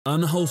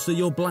Unholster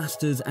your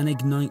blasters and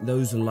ignite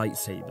those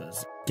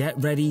lightsabers.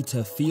 Get ready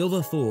to feel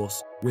the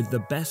Force with the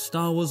best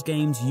Star Wars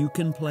games you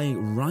can play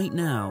right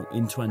now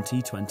in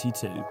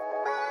 2022.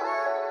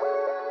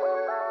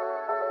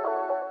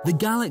 The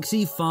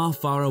galaxy far,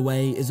 far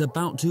away is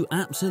about to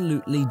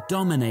absolutely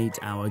dominate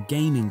our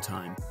gaming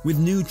time, with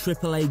new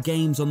AAA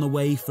games on the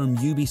way from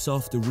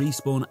Ubisoft,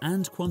 Respawn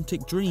and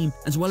Quantic Dream,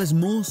 as well as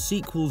more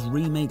sequels,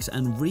 remakes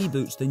and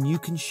reboots than you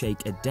can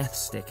shake a death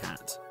stick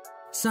at.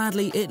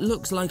 Sadly, it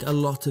looks like a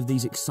lot of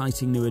these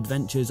exciting new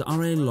adventures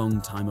are a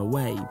long time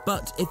away,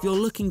 but if you're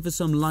looking for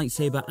some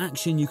lightsaber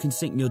action you can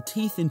sink your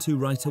teeth into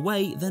right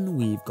away, then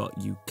we've got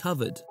you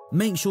covered.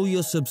 Make sure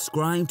you're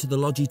subscribed to the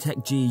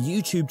Logitech G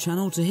YouTube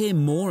channel to hear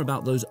more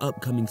about those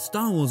upcoming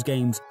Star Wars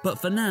games, but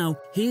for now,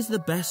 here's the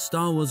best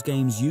Star Wars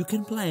games you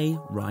can play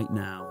right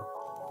now.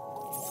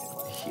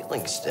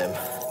 Healing stim.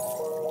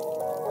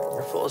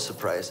 You're full of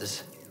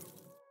surprises.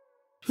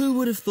 Who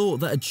would have thought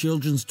that a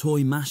children's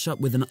toy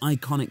mashup with an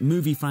iconic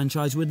movie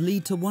franchise would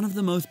lead to one of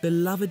the most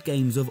beloved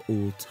games of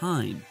all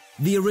time?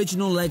 The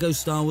original LEGO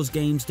Star Wars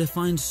games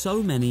defined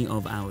so many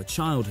of our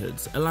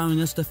childhoods,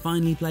 allowing us to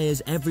finally play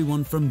as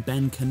everyone from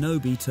Ben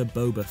Kenobi to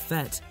Boba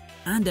Fett,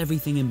 and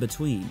everything in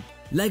between.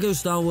 LEGO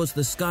Star Wars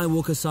The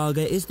Skywalker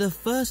Saga is the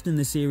first in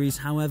the series,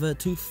 however,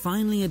 to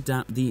finally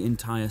adapt the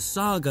entire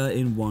saga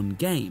in one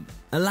game,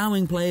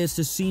 allowing players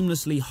to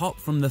seamlessly hop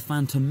from The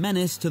Phantom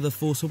Menace to The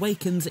Force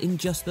Awakens in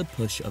just the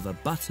push of a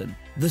button.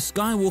 The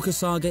Skywalker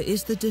Saga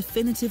is the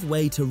definitive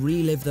way to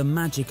relive the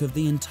magic of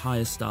the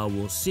entire Star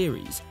Wars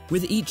series,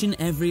 with each and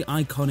every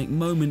iconic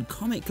moment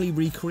comically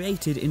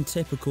recreated in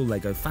typical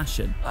LEGO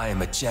fashion. I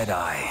am a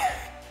Jedi,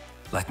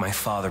 like my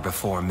father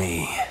before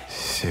me.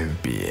 So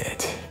be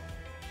it,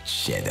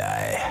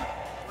 Jedi.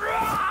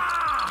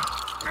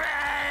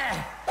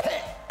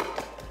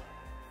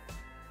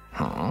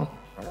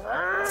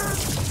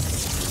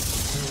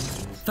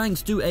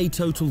 Thanks to a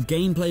total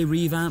gameplay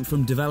revamp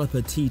from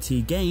developer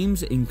TT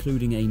Games,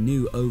 including a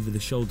new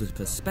over-the-shoulder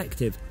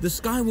perspective, the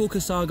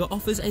Skywalker Saga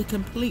offers a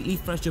completely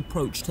fresh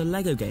approach to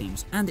LEGO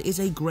games and is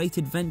a great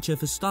adventure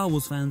for Star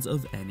Wars fans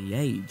of any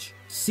age.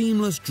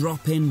 Seamless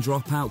drop-in,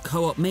 drop-out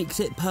co-op makes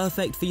it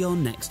perfect for your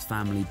next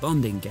family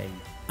bonding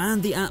game.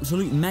 And the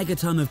absolute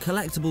megaton of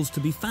collectibles to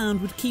be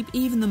found would keep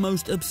even the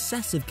most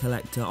obsessive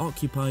collector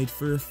occupied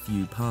for a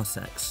few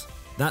parsecs.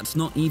 That's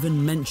not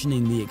even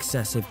mentioning the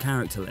excessive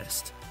character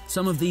list.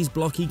 Some of these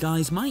blocky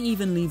guys might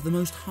even leave the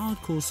most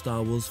hardcore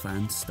Star Wars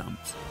fans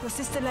stumped. Your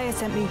sister Leia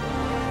sent me.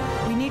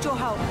 We need your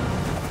help.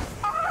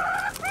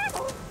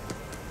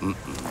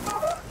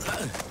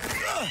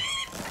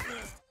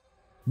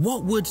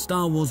 What would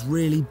Star Wars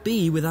really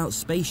be without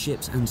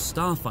spaceships and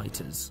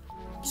starfighters?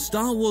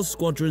 Star Wars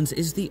Squadrons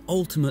is the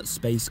ultimate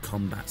space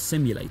combat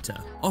simulator,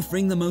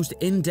 offering the most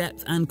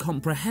in-depth and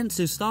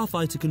comprehensive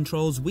starfighter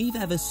controls we've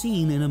ever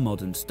seen in a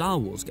modern Star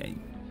Wars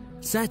game.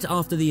 Set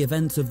after the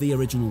events of the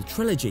original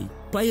trilogy,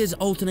 players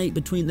alternate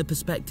between the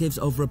perspectives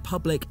of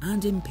Republic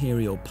and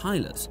Imperial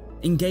pilots,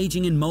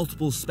 engaging in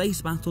multiple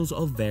space battles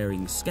of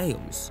varying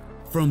scales.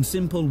 From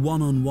simple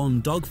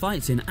one-on-one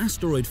dogfights in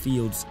asteroid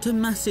fields to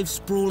massive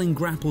sprawling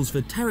grapples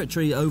for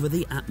territory over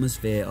the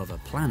atmosphere of a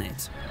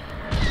planet.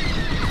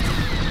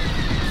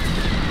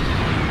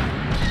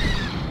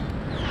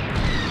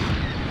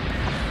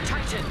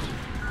 Titan,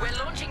 we're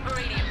launching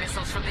Meridian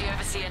missiles from the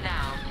Overseer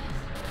now.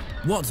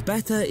 What's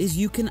better is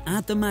you can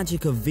add the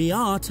magic of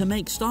VR to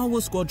make Star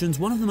Wars Squadrons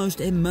one of the most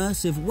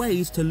immersive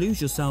ways to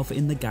lose yourself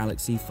in the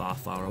galaxy far,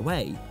 far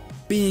away.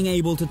 Being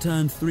able to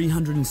turn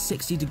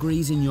 360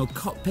 degrees in your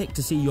cockpit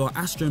to see your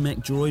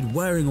astromech droid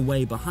whirring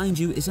away behind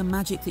you is a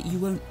magic that you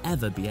won't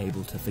ever be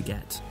able to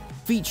forget.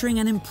 Featuring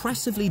an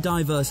impressively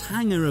diverse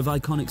hangar of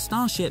iconic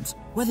starships,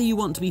 whether you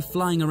want to be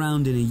flying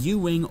around in a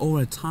U-Wing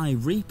or a TIE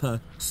Reaper,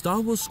 Star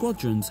Wars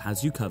Squadrons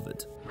has you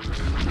covered.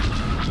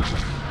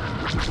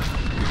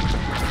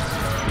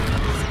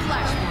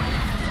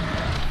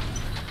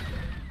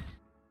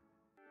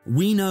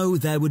 We know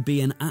there would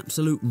be an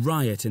absolute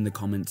riot in the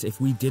comments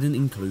if we didn't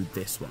include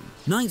this one.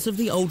 Knights of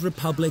the Old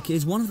Republic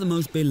is one of the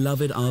most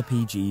beloved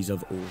RPGs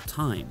of all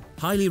time,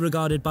 highly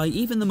regarded by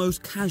even the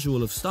most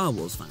casual of Star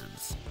Wars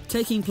fans.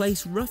 Taking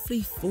place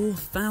roughly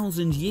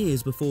 4,000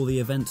 years before the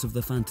events of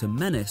The Phantom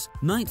Menace,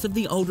 Knights of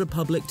the Old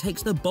Republic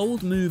takes the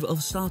bold move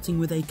of starting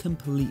with a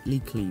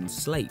completely clean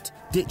slate,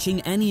 ditching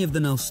any of the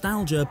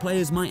nostalgia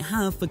players might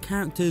have for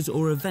characters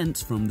or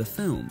events from the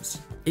films.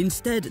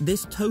 Instead,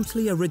 this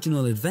totally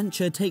original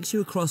adventure takes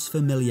you across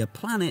familiar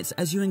planets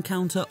as you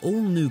encounter all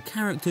new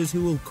characters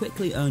who will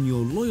quickly earn your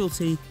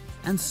loyalty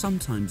and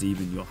sometimes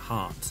even your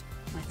heart.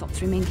 My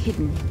thoughts remain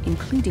hidden,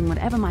 including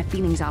whatever my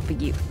feelings are for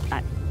you.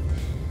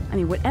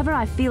 Whatever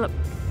I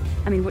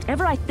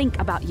think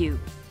about you.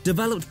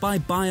 Developed by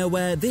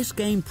BioWare, this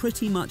game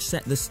pretty much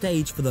set the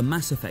stage for the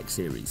Mass Effect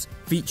series,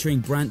 featuring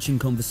branching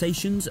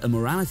conversations, a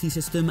morality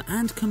system,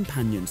 and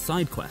companion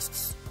side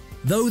quests.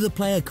 Though the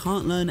player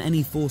can't learn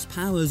any force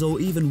powers or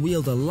even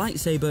wield a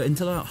lightsaber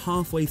until about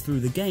halfway through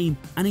the game,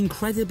 an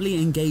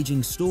incredibly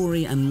engaging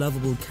story and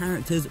lovable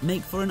characters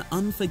make for an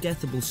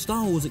unforgettable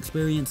Star Wars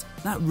experience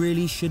that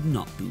really should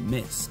not be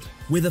missed.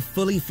 With a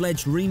fully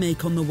fledged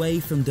remake on the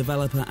way from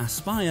developer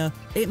Aspyr,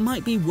 it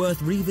might be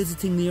worth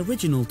revisiting the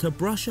original to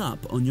brush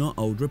up on your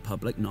Old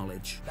Republic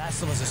knowledge.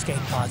 Bastila's escape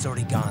pod's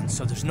already gone,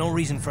 so there's no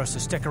reason for us to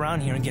stick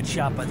around here and get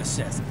shot by the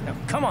Sith. Now,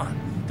 come on!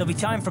 There'll be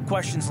time for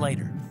questions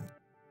later.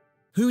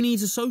 Who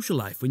needs a social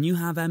life when you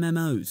have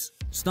MMOs?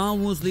 Star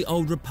Wars The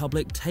Old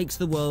Republic takes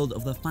the world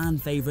of the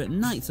fan-favourite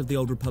Knights of the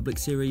Old Republic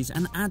series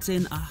and adds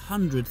in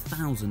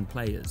 100,000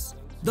 players.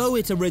 Though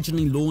it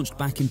originally launched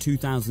back in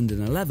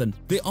 2011,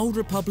 The Old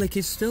Republic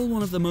is still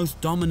one of the most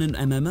dominant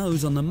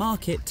MMOs on the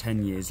market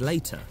 10 years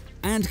later,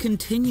 and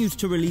continues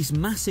to release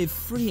massive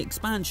free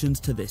expansions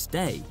to this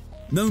day.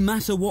 No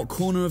matter what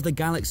corner of the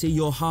galaxy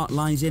your heart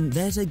lies in,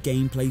 there's a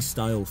gameplay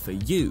style for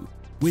you,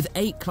 with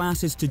 8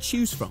 classes to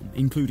choose from,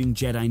 including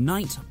Jedi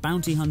Knight,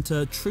 Bounty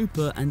Hunter,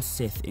 Trooper, and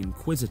Sith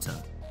Inquisitor,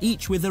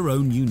 each with their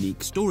own unique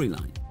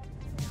storyline.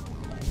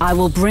 I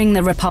will bring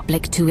the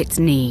Republic to its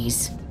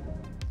knees.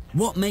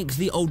 What makes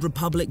the Old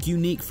Republic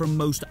unique from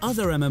most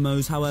other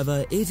MMOs,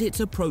 however, is its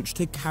approach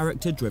to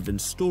character-driven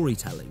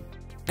storytelling.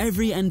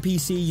 Every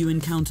NPC you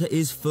encounter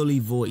is fully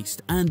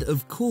voiced, and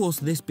of course,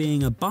 this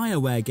being a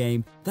BioWare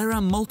game, there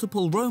are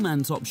multiple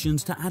romance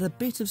options to add a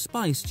bit of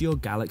spice to your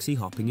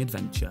galaxy-hopping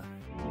adventure.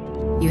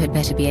 You had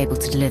better be able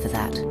to deliver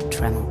that,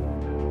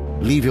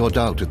 Tremel. Leave your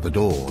doubt at the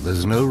door.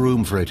 There's no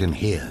room for it in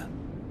here,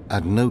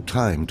 and no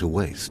time to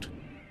waste.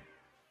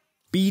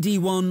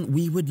 BD1,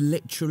 we would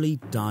literally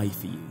die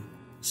for you.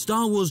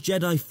 Star Wars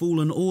Jedi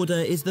Fallen Order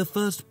is the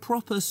first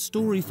proper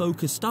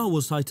story-focused Star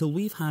Wars title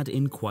we've had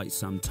in quite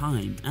some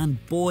time,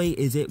 and boy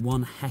is it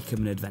one heck of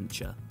an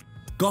adventure.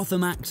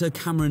 Gotham actor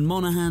Cameron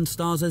Monaghan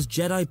stars as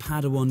Jedi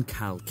Padawan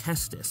Cal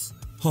Kestis,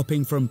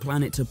 hopping from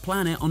planet to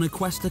planet on a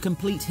quest to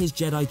complete his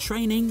Jedi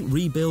training,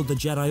 rebuild the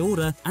Jedi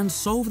Order, and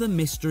solve the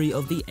mystery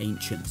of the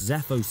ancient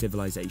Zepho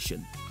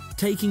civilization.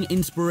 Taking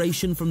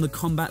inspiration from the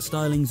combat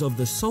stylings of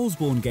the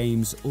Soulsborne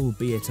games,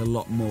 albeit a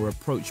lot more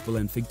approachable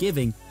and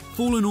forgiving,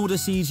 Fallen Order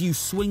sees you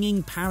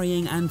swinging,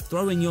 parrying, and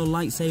throwing your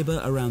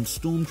lightsaber around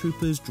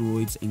stormtroopers,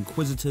 droids,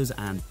 inquisitors,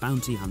 and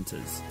bounty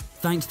hunters.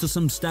 Thanks to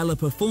some stellar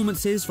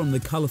performances from the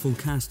colourful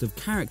cast of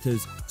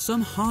characters,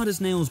 some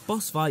hard-as-nails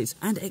boss fights,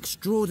 and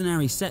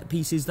extraordinary set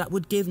pieces that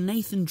would give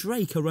Nathan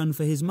Drake a run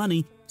for his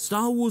money,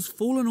 Star Wars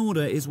Fallen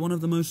Order is one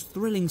of the most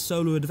thrilling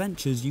solo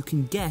adventures you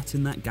can get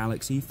in that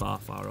galaxy far,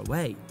 far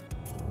away.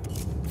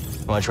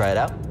 Wanna try it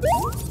out?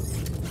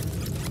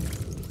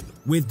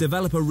 With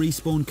developer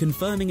Respawn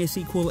confirming a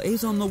sequel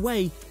is on the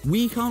way,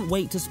 we can't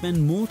wait to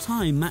spend more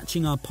time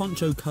matching our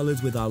poncho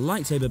colours with our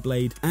lightsaber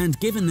blade, and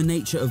given the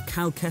nature of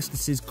Cal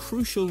Kestis'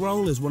 crucial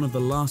role as one of the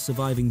last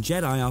surviving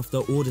Jedi after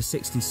Order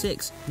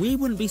 66, we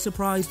wouldn't be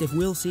surprised if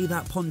we'll see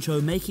that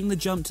poncho making the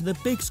jump to the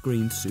big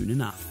screen soon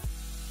enough.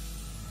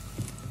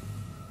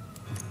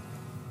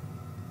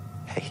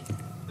 Hey.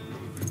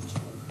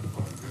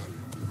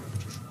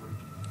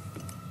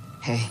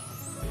 Hey.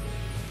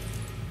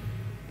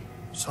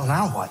 So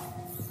now what?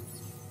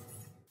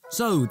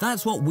 So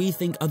that's what we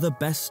think are the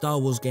best Star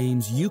Wars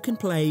games you can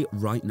play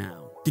right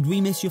now. Did we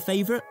miss your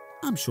favourite?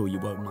 I'm sure you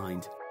won't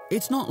mind.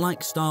 It's not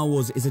like Star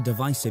Wars is a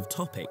divisive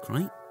topic,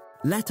 right?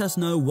 Let us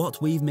know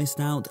what we've missed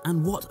out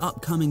and what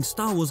upcoming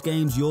Star Wars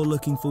games you're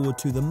looking forward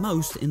to the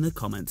most in the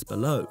comments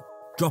below.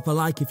 Drop a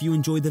like if you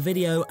enjoyed the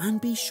video and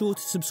be sure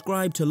to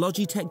subscribe to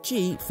Logitech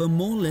G for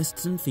more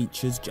lists and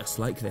features just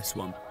like this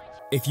one.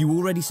 If you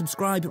already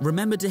subscribe,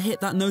 remember to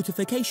hit that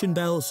notification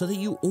bell so that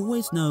you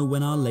always know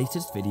when our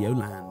latest video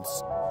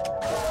lands.